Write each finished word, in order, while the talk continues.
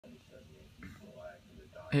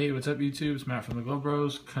Hey, what's up YouTube? It's Matt from the Glove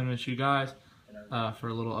Bros, coming at you guys for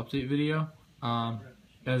a little update video.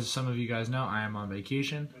 As some of you guys know, I am on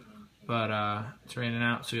vacation, but it's raining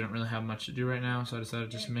out, so we don't really have much to do right now, so I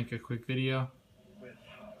decided just to make a quick video.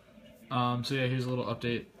 So yeah, here's a little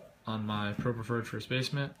update on my Pro Preferred first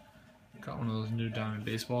baseman. Got one of those new diamond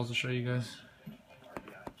baseballs to show you guys.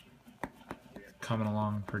 Coming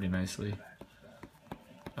along pretty nicely.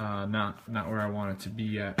 Not where I want it to be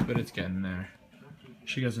yet, but it's getting there.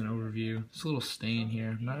 Show you guys an overview. It's a little stain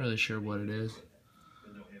here. I'm not really sure what it is.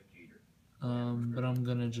 But I'm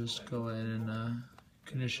gonna just go ahead and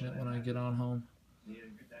condition it when I get on home.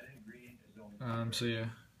 So yeah,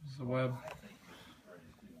 this is the web.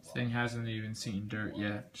 This thing hasn't even seen dirt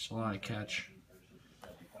yet. Just a lot of catch.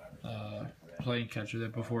 Playing catch with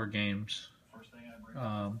it before games.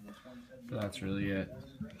 But that's really it.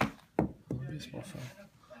 Baseball fell.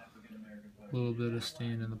 A little bit of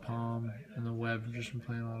stain in the palm and the web, just from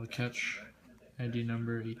playing a lot of catch. ID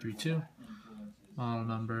number 832. Model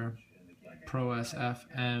number Pro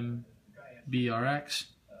SFM BRX.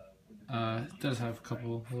 It does have a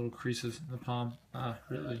couple little creases in the palm.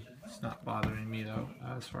 Really, it's not bothering me though,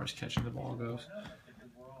 as far as catching the ball goes.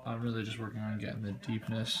 I'm really just working on getting the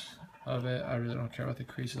deepness of it. I really don't care about the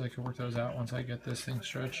creases. I can work those out once I get this thing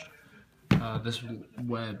stretched. This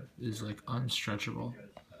web is like unstretchable.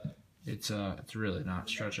 It's really not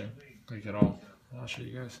stretching like at all. I'll show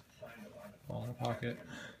you guys. Ball in the pocket.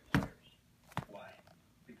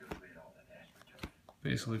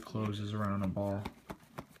 Basically closes around a ball.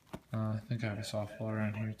 I think I have a softball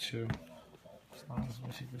around here too. As long as I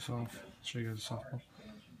take this off, I'll show you guys a softball.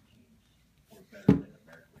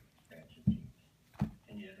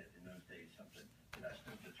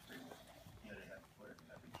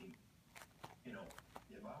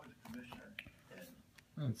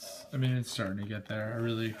 It's starting to get there.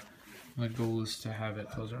 My goal is to have it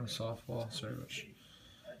close around a softball. Sorry about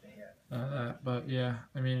that, but yeah,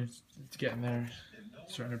 it's getting there.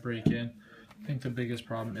 It's starting to break in. I think the biggest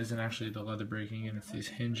problem isn't actually the leather breaking in, it's these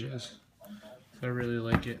hinges. So I really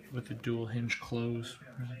like it with the dual hinge close.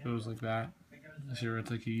 It goes like that. You see where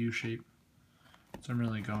it's like a U shape. So I'm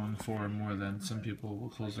really going for more than some people will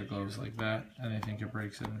close their gloves like that, and they think it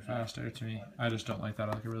breaks in faster. To me, I just don't like that.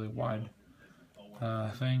 I like a really wide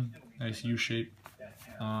thing, nice U shape.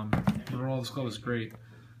 Overall, this glove is great.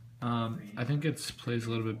 I think it plays a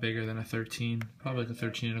little bit bigger than a 13, probably like a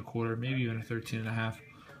 13 1/4, maybe even a 13 1/2.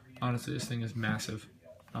 Honestly, this thing is massive.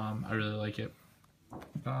 I really like it.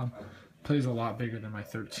 Plays a lot bigger than my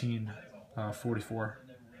 13 44.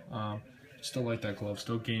 Still like that glove,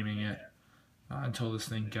 still gaming it until this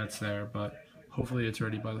thing gets there, but hopefully it's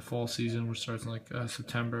ready by the fall season, which starts in like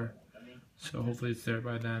September. So hopefully it's there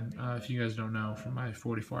by then. If you guys don't know, for my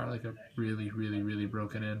 44, I like a really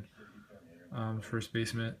broken in first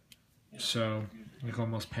baseman. So like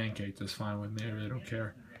almost pancaked is fine with me. I really don't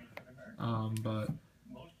care. But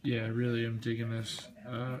yeah, really I'm digging this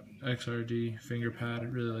XRD finger pad. I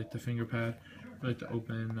really like the finger pad. I like the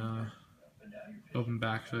open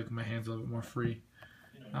back. I feel like my hand's a little bit more free.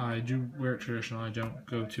 I do wear it traditional. I don't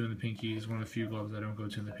go to in the pinky. It's one of the few gloves I don't go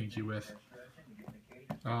to in the pinky with.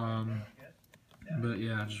 But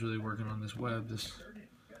yeah, just really working on this web, this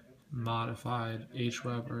modified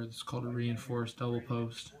H-web, or it's called a reinforced double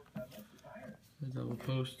post. The double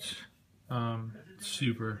posts,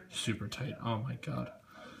 super tight. Oh my god,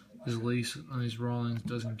 this lace on these Rawlings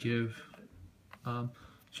doesn't give.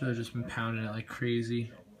 Should have just been pounding it like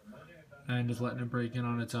crazy and just letting it break in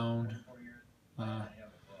on its own.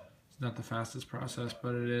 It's not the fastest process,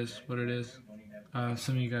 but it is what it is.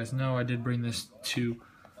 Some of you guys know I did bring this to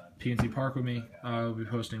PNC Park with me. I'll be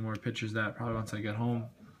posting more pictures of that probably once I get home.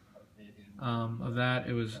 Of that,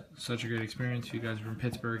 it was such a great experience. If you guys are from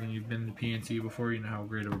Pittsburgh and you've been to PNC before, you know how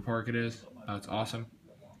great of a park it is. It's awesome.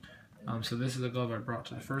 So this is a glove I brought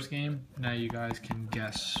to the first game. Now you guys can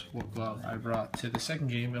guess what glove I brought to the second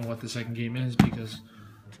game and what the second game is, because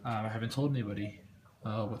I haven't told anybody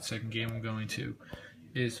what second game I'm going to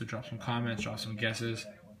is. So drop some comments, drop some guesses,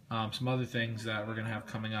 some other things that we're going to have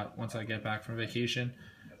coming up once I get back from vacation.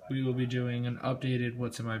 We will be doing an updated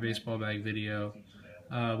what's in my baseball bag video.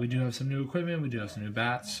 We do have some new equipment, we do have some new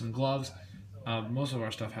bats, some gloves. Most of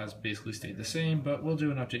our stuff has basically stayed the same, but we'll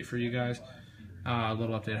do an update for you guys. A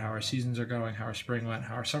little update how our seasons are going, how our spring went,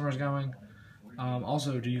 how our summer's going.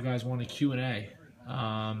 Also, do you guys want a Q&A?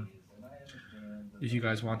 If you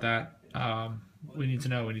guys want that, we need to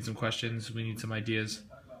know. We need some questions. We need some ideas.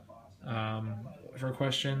 For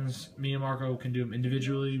questions, me and Marco can do them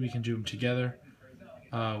individually. We can do them together.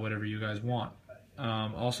 Whatever you guys want.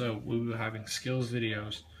 Also, we'll be having skills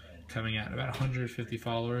videos coming out. About 150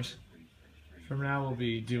 followers from now we'll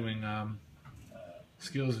be doing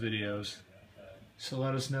skills videos. So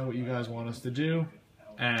let us know what you guys want us to do.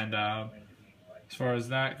 And as far as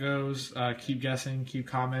that goes, keep guessing, keep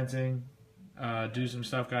commenting, do some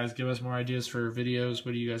stuff, guys. Give us more ideas for videos.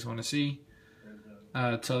 What do you guys want to see?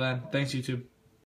 Till then, thanks, YouTube.